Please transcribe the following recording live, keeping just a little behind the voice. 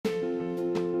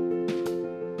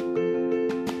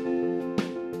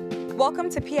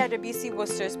Welcome to PIWC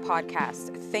Worcester's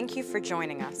podcast. Thank you for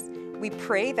joining us. We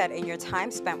pray that in your time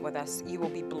spent with us, you will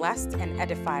be blessed and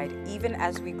edified even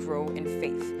as we grow in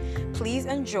faith. Please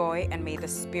enjoy and may the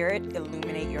Spirit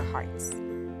illuminate your hearts.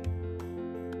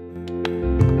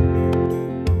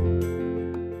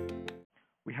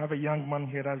 We have a young man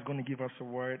here that's going to give us a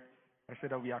word. I said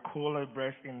that we are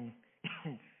co-laborers in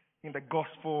in the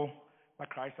gospel that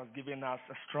Christ has given us,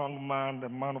 a strong man, the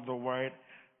man of the word.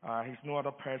 He's no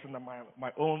other person than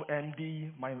my own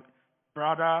MD, my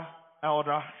brother,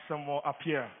 elder, somewhere up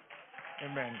here.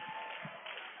 Amen.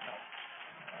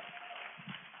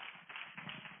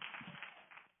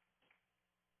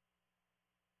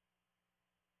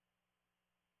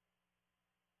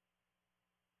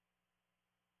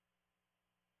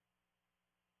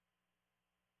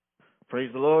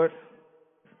 Praise the Lord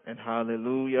and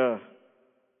hallelujah.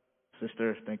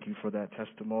 Sister, thank you for that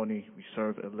testimony. We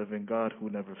serve a living God who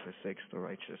never forsakes the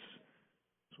righteous.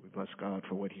 So we bless God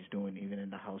for what he's doing even in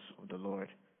the house of the Lord.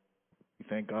 We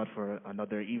thank God for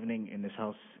another evening in his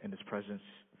house, in his presence,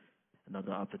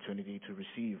 another opportunity to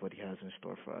receive what he has in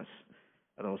store for us.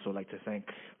 I'd also like to thank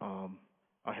our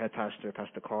head pastor,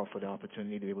 Pastor Carl, for the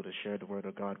opportunity to be able to share the word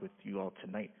of God with you all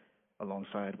tonight,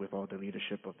 alongside with all the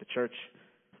leadership of the church.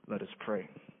 Let us pray.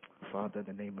 Father, in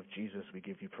the name of Jesus, we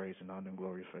give you praise and honor and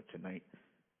glory for tonight.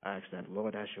 I ask that,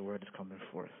 Lord, as your word is coming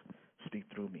forth, speak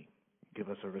through me. Give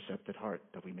us a receptive heart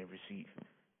that we may receive.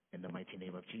 In the mighty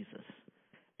name of Jesus.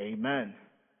 Amen.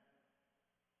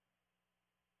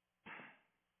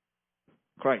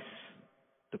 Christ,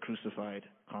 the crucified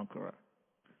conqueror.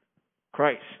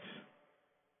 Christ.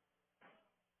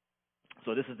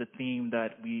 So this is the theme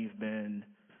that we've been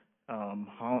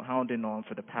hounding on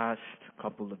for the past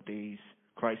couple of days.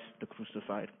 Christ, the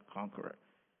crucified conqueror.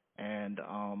 And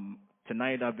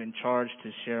tonight I've been charged to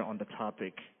share on the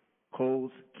topic,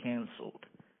 Codes Canceled,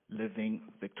 Living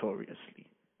Victoriously.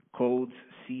 Codes,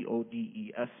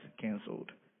 C-O-D-E-S, canceled,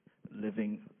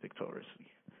 living victoriously.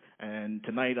 And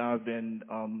tonight I've been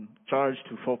charged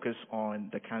to focus on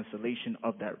the cancellation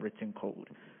of that written code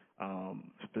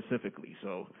specifically.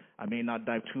 So I may not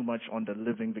dive too much on the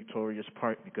living victorious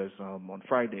part because on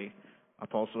Friday,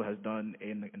 Apostle has done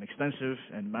an extensive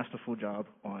and masterful job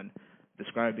on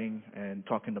describing and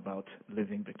talking about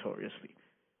living victoriously.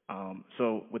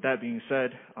 So with that being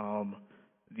said,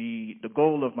 the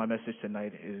goal of my message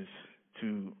tonight is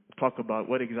to talk about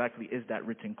what exactly is that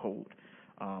written code,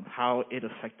 how it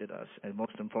affected us, and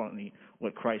most importantly,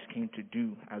 what Christ came to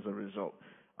do as a result.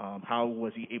 How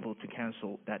was he able to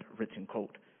cancel that written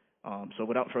code? So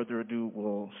without further ado,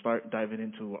 we'll start diving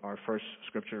into our first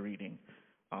scripture reading,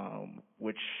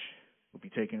 which will be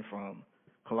taken from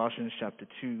Colossians chapter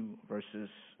 2, verses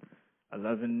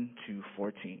 11 to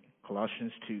 14.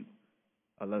 Colossians 2,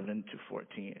 11 to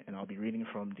 14. And I'll be reading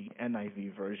from the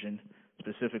NIV version,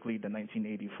 specifically the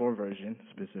 1984 version,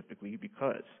 specifically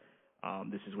because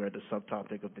this is where the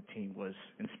subtopic of the theme was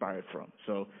inspired from.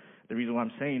 So the reason why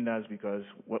I'm saying that is because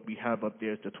what we have up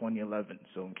there is the 2011.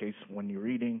 So in case when you're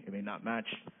reading, it may not match,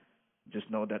 just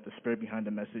know that the spirit behind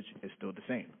the message is still the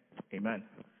same. Amen.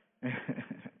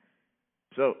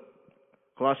 So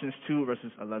Colossians 2,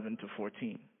 verses 11 to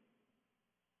 14.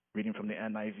 Reading from the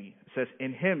NIV. It says,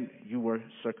 in him you were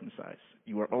circumcised.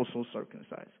 You were also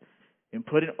circumcised, in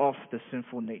putting off the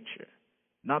sinful nature,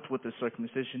 not with the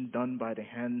circumcision done by the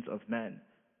hands of men,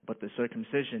 but the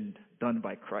circumcision done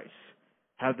by Christ,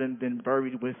 having been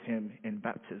buried with him in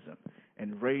baptism,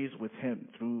 and raised with him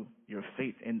through your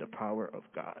faith in the power of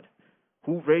God,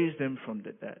 who raised him from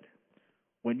the dead.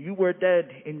 When you were dead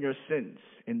in your sins,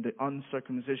 in the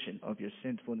uncircumcision of your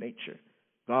sinful nature,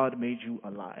 God made you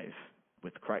alive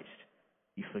with Christ.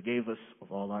 He forgave us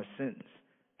of all our sins,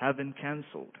 having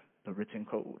canceled the written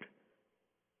code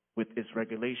with its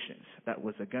regulations that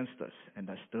was against us and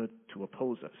that stood to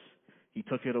oppose us. He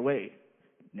took it away,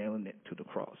 nailing it to the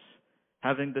cross.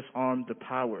 Having disarmed the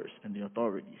powers and the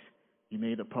authorities, he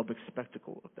made a public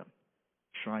spectacle of them,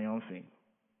 triumphing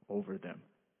over them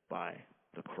by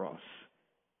the cross.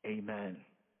 Amen.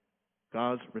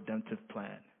 God's redemptive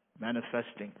plan,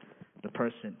 manifesting the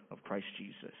person of Christ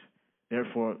Jesus,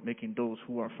 therefore making those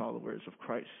who are followers of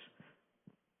Christ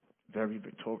very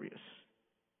victorious.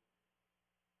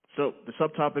 So the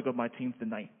subtopic of my theme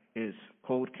tonight is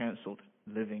Code Canceled,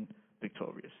 Living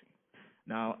Victoriously.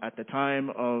 Now, at the time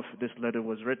of this letter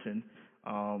was written,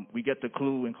 we get the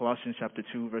clue in Colossians chapter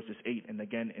 2, verses 8, and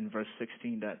again in verse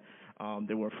 16 that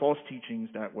there were false teachings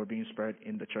that were being spread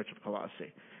in the church of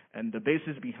Colossae. And the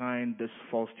basis behind this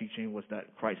false teaching was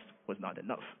that Christ was not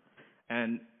enough.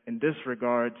 And in this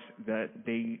regard, that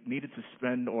they needed to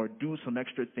spend or do some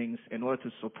extra things in order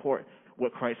to support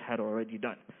what Christ had already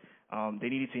done. They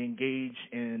needed to engage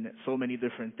in so many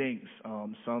different things,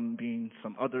 some being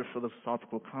some other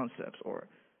philosophical concepts, or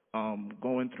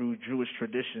going through Jewish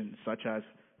traditions such as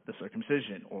the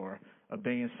circumcision or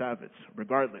obeying Sabbaths.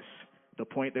 Regardless, the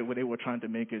point that what they were trying to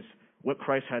make is what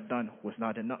Christ had done was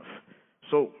not enough.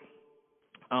 So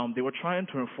they were trying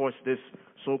to enforce this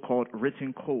so-called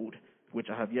written code, which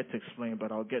I have yet to explain,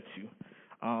 but I'll get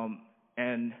to,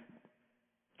 and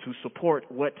to support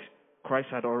what Christ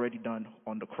had already done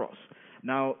on the cross.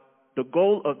 Now, the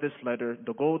goal of this letter,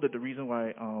 the reason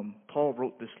why Paul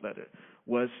wrote this letter,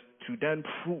 was to then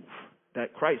prove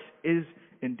that Christ is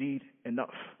indeed enough,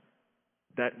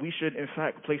 that we should in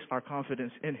fact place our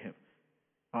confidence in him.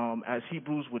 As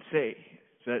Hebrews would say,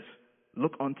 it says,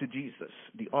 look unto Jesus,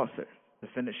 the author, the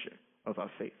finisher of our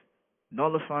faith,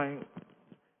 nullifying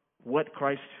what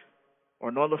Christ,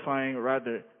 or nullifying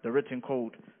rather the written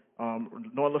code,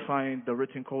 nullifying the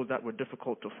written codes that were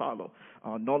difficult to follow,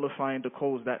 nullifying the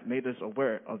codes that made us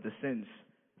aware of the sins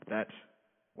that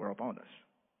were upon us.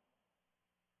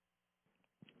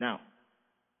 Now,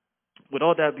 with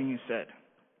all that being said,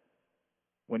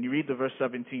 when you read the verse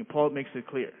 17, Paul makes it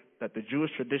clear that the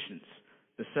Jewish traditions,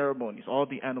 the ceremonies, all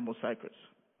the animal sacrifices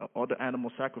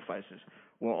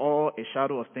were all a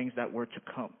shadow of things that were to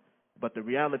come. But the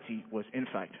reality was in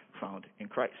fact found in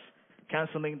Christ,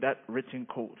 canceling that written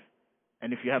code.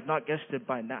 And if you have not guessed it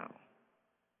by now,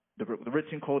 the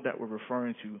written code that we're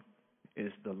referring to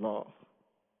is the law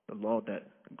that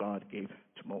God gave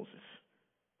to Moses.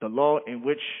 The law in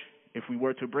which, if we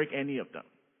were to break any of them,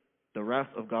 the wrath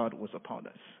of God was upon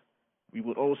us. We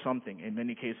would owe something. In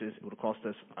many cases, it would cost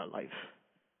us our life.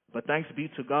 But thanks be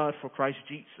to God for Christ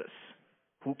Jesus,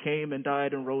 who came and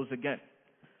died and rose again,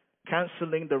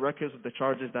 canceling the records of the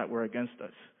charges that were against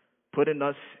us, putting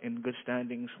us in good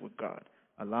standings with God,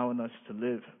 allowing us to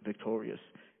live victorious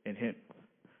in him.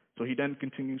 So he then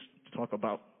continues to talk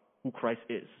about who Christ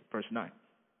is. Verse 9.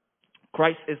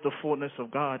 Christ is the fullness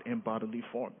of God in bodily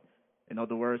form. In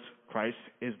other words, Christ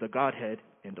is the Godhead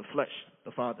in the flesh,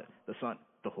 the Father, the Son,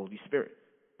 the Holy Spirit.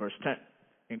 Verse 10.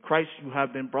 In Christ you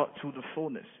have been brought to the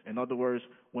fullness. In other words,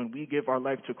 when we give our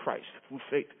life to Christ through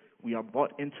faith, we are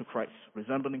brought into Christ,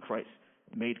 resembling Christ,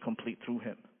 made complete through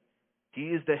him. He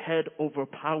is the head over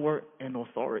power and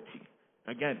authority.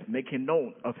 Again, making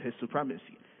known of his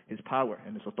supremacy, his power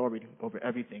and his authority over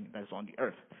everything that is on the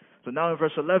earth. So now in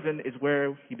verse 11 is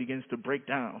where he begins to break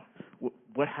down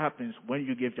what happens when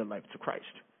you give your life to Christ.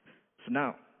 So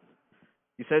now,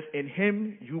 he says, in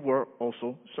him you were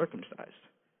also circumcised,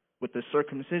 with the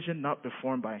circumcision not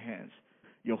performed by hands.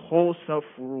 Your whole self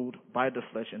ruled by the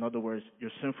flesh, in other words, your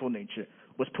sinful nature,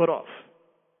 was put off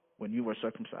when you were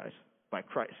circumcised by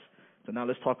Christ. So now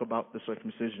let's talk about the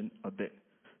circumcision a bit.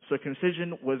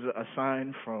 Circumcision was a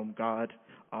sign from God,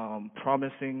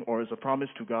 promising, or is a promise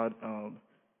to God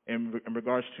in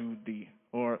regards to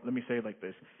or let me say it like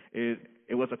this.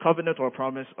 It was a covenant or a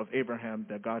promise of Abraham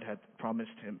that God had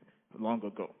promised him long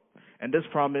ago. And this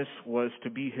promise was to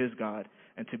be his God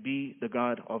and to be the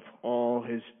God of all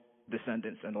his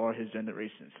descendants and all his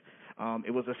generations.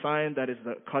 It was a sign that is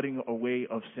the cutting away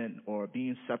of sin, or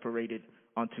being separated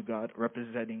unto God,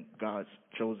 representing God's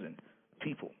chosen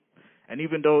people. And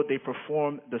even though they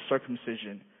performed the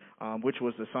circumcision, which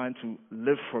was the sign to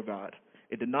live for God,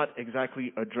 it did not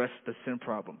exactly address the sin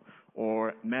problem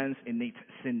or man's innate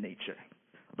sin nature,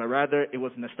 but rather it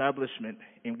was an establishment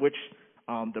in which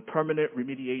the permanent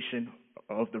remediation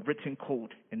of the written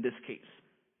code, in this case,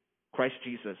 Christ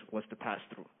Jesus, was to pass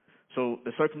through. So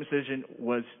the circumcision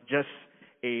was just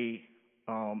a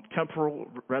temporal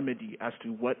remedy as to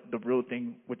what the real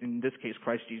thing, within this case,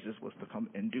 Christ Jesus, was to come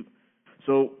and do.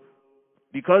 So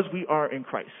because we are in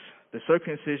Christ, the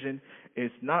circumcision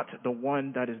is not the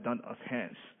one that is done of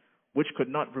hands, which could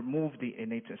not remove the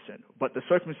innate sin. But the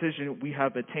circumcision we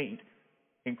have attained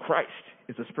in Christ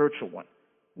is a spiritual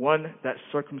one that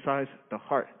circumcises the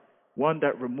heart, one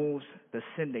that removes the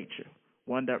sin nature,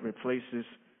 one that replaces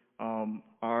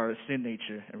our sin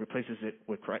nature and replaces it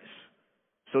with Christ.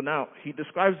 So now, he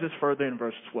describes this further in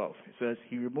verse 12. He says,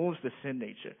 he removes the sin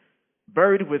nature,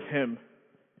 buried with him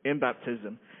in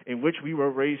baptism, in which we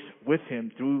were raised with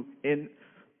him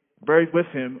buried with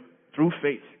him through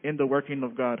faith in the working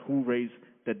of God who raised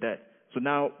the dead. So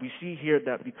now we see here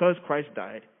that because Christ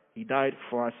died, he died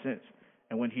for our sins.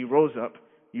 And when he rose up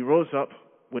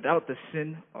without the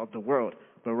sin of the world,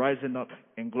 but rising up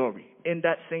in glory. In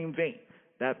that same vein,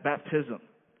 that baptism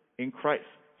in Christ,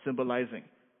 symbolizing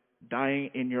dying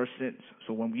in your sins.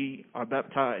 So when we are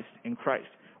baptized in Christ,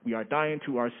 we are dying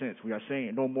to our sins. We are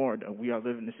saying no more that we are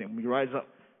living the same. We rise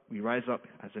up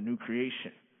as a new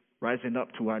creation, rising up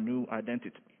to our new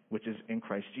identity, which is in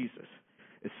Christ Jesus.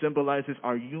 It symbolizes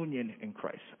our union in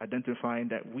Christ, identifying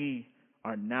that we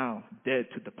are now dead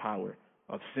to the power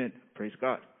of sin. Praise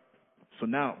God. So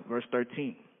now, verse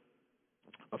 13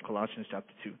 of Colossians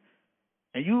chapter 2.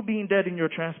 And you being dead in your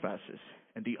trespasses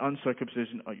and the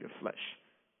uncircumcision of your flesh,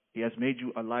 he has made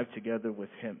you alive together with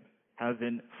him,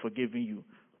 having forgiven you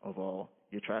of all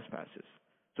your trespasses.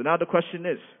 So now the question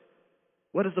is,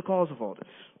 what is the cause of all this?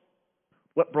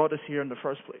 What brought us here in the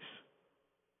first place?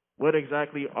 What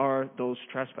exactly are those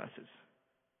trespasses?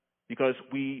 Because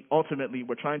we're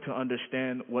trying to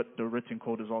understand what the written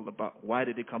code is all about. Why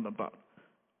did it come about?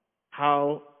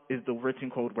 How is the written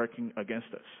code working against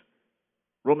us?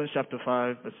 Romans chapter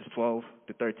 5, verses 12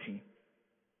 to 13.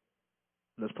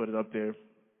 Let's put it up there.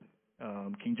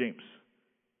 King James.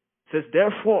 It says,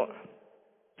 therefore,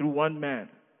 through one man,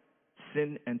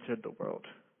 sin entered the world,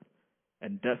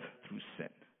 and death through sin.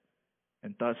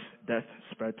 And thus death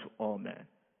spread to all men,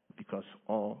 because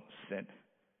all sinned.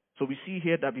 So we see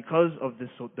here that because of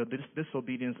the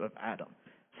disobedience of Adam,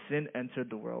 sin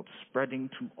entered the world, spreading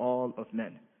to all of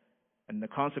men. And the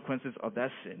consequences of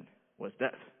that sin was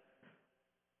death.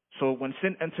 So when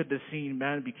sin entered the scene,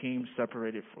 man became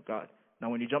separated from God. Now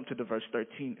when you jump to the verse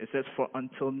 13, it says, for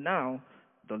until now,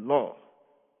 the law,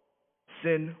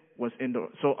 sin was in the...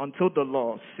 So until the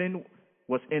law, sin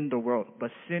was in the world,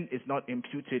 but sin is not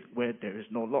imputed where there is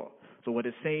no law. So what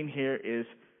it's saying here is,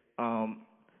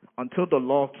 until the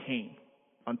law came,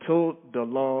 until the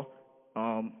law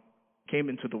came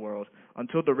into the world,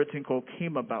 until the written code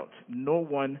came about, no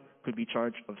one could be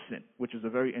charged of sin, which is a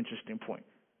very interesting point.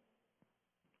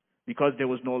 Because there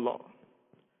was no law.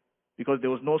 Because there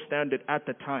was no standard at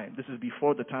the time. This is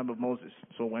before the time of Moses.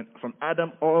 So from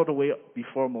Adam all the way up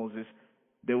before Moses,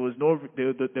 there was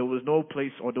no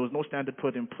place, or there was no standard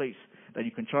put in place that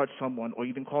you can charge someone or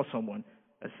even call someone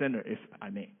a sinner, if I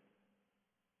may.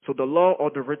 So the law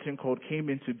or the written code came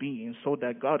into being so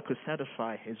that God could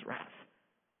satisfy his wrath.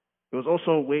 It was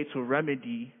also a way to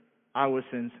remedy our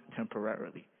sins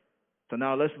temporarily. So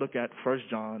now let's look at 1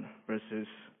 John verses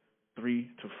 3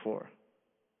 to 4.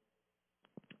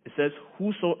 It says,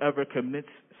 whosoever commits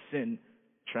sin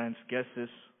transgresses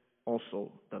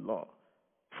also the law.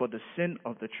 For the sin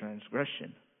of the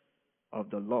transgression of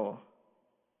the law,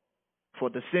 for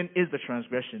the sin is the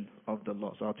transgression of the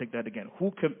law. So I'll take that again.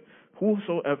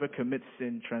 Whosoever commits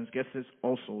sin transgresses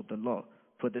also the law.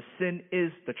 For the sin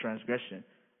is the transgression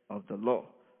of the law.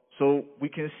 So we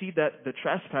can see that the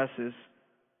trespasses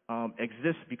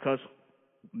exist because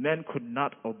men could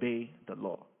not obey the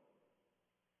law.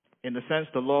 In a sense,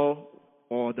 the law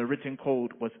or the written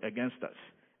code was against us,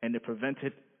 and it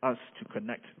prevented us to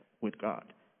connect with God.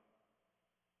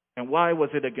 And why was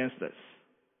it against us?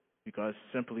 Because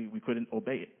simply we couldn't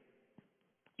obey it.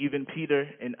 Even Peter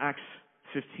in Acts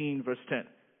 15 verse 10,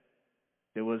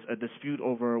 there was a dispute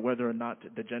over whether or not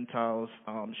the Gentiles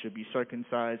should be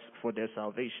circumcised for their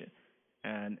salvation.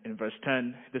 And in verse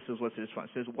 10, this is what his response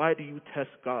says, why do you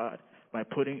test God by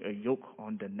putting a yoke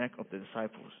on the neck of the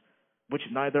disciples, which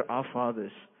neither our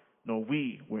fathers nor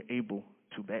we were able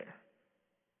to bear?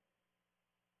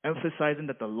 Emphasizing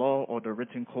that the law or the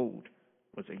written code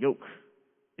was a yoke.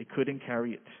 They couldn't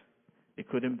carry it. They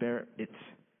couldn't bear it.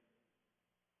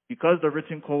 Because the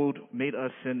written code made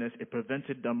us sinners, it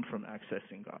prevented them from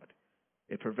accessing God.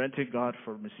 It prevented God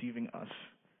from receiving us.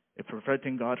 It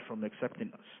prevented God from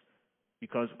accepting us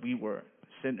because we were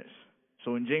sinners.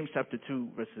 So in James chapter 2,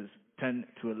 verses 10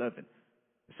 to 11,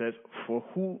 it says, for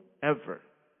whoever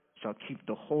shall keep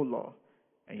the whole law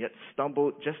and yet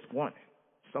stumble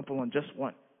on just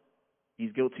one,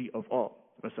 he's guilty of all.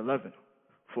 Verse 11,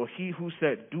 for he who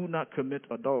said, do not commit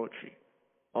adultery,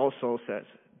 also says,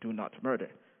 do not murder.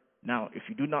 Now, if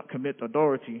you do not commit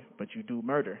adultery, but you do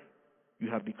murder, you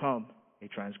have become a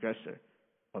transgressor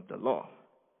of the law.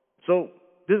 So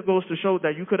this goes to show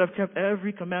that you could have kept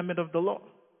every commandment of the law,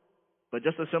 but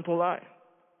just a simple lie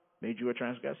made you a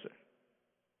transgressor.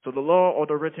 So the law or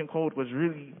the written code was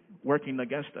really working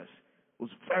against us. It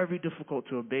was very difficult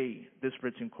to obey this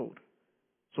written code.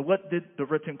 So what did the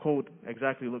written code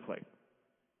exactly look like?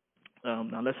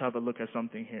 Now let's have a look at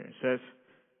something here. It says,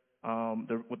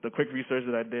 with the quick research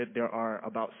that I did, there are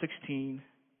about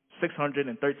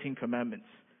 613 commandments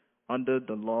under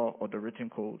the law or the written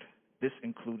code. This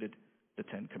included the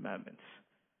 10 Commandments.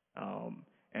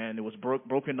 And it was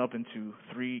broken up into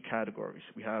 3 categories.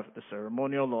 We have the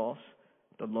ceremonial laws,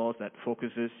 the laws that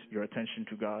focuses your attention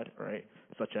to God, right?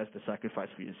 Such as the sacrifice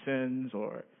for your sins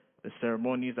or the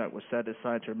ceremonies that were set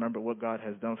aside to remember what God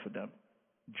has done for them.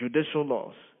 Judicial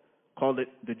laws, call it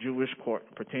the Jewish court,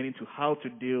 pertaining to how to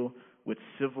deal with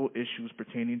civil issues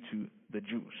pertaining to the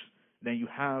Jews. Then you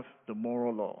have the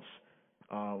moral laws,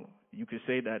 you could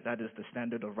say that that is the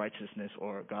standard of righteousness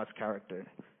or God's character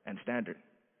and standard.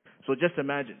 So just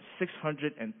imagine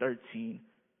 613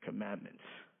 commandments.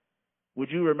 Would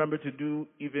you remember to do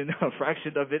even a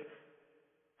fraction of it?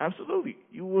 Absolutely.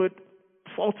 You would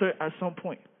falter at some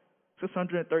point.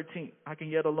 613. I can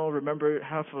yet alone remember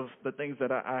half of the things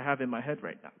that I have in my head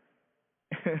right now.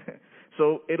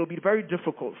 So it'll be very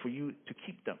difficult for you to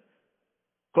keep them.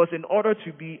 Because in order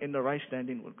to be in the right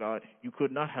standing with God, you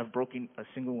could not have broken a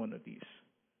single one of these,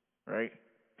 right?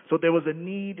 So there was a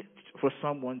need for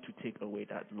someone to take away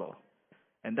that law.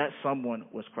 And that someone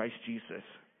was Christ Jesus,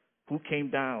 who came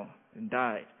down and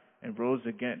died and rose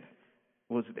again.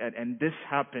 And this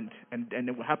happened, and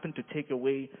it happened to take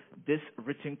away this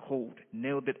written code,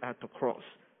 nailed it at the cross,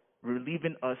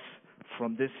 relieving us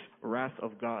from this wrath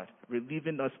of God,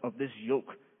 relieving us of this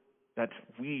yoke that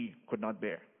we could not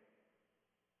bear.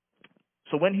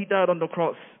 So when he died on the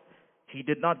cross, he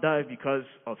did not die because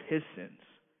of his sins,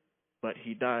 but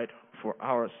he died for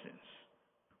our sins,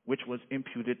 which was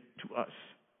imputed to us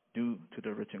due to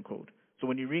the written code. So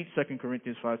when you read 2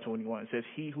 Corinthians 5:21, it says,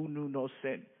 he who knew no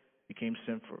sin became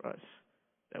sin for us,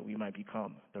 that we might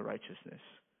become the righteousness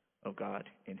of God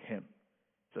in him.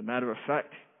 As a matter of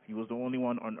fact, he was the only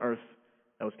one on earth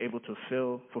that was able to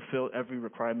fulfill every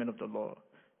requirement of the law,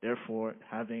 therefore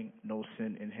having no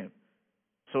sin in him.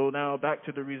 So now back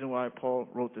to the reason why Paul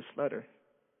wrote this letter.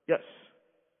 Yes,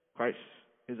 Christ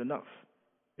is enough.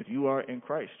 If you are in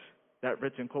Christ, that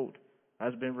written code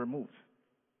has been removed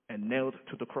and nailed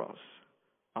to the cross.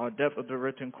 Our death of the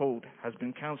written code has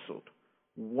been canceled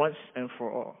once and for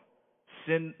all.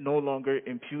 Sin no longer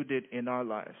imputed in our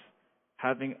lives,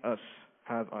 having us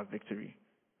have our victory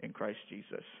in Christ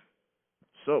Jesus.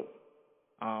 So,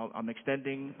 I'm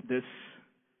extending this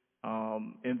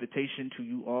invitation to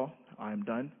you all. I'm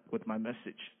done with my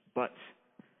message. But,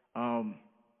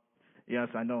 yes,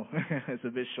 I know it's a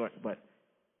bit short, but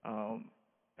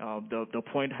the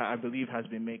point, I believe, has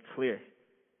been made clear.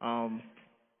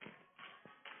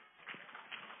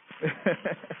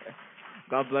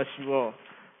 God bless you all.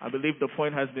 I believe the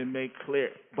point has been made clear.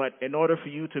 But in order for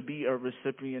you to be a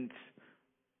recipient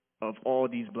of all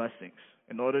these blessings,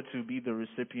 in order to be the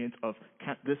recipient of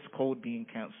this code being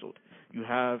canceled, you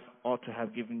ought to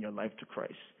have given your life to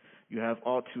Christ. You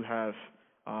ought to have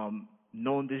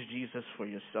known this Jesus for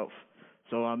yourself.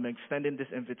 So I'm extending this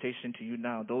invitation to you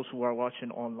now, those who are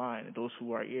watching online and those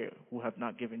who are here who have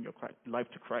not given your life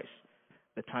to Christ.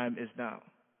 The time is now.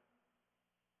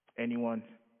 Anyone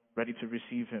ready to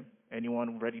receive him?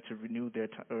 Anyone ready to renew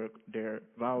their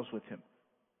vows with him?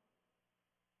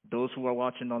 Those who are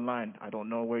watching online, I don't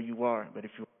know where you are, but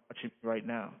if you're watching right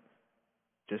now,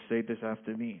 just say this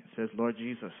after me. It says, Lord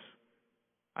Jesus,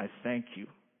 I thank you.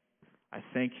 I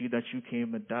thank you that you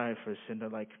came and died for a sinner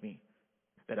like me,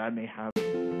 that I may have.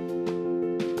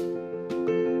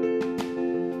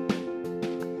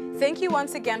 Thank you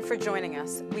once again for joining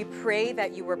us. We pray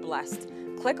that you were blessed.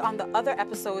 Click on the other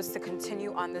episodes to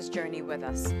continue on this journey with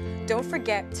us. Don't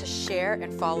forget to share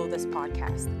and follow this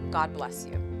podcast. God bless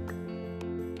you.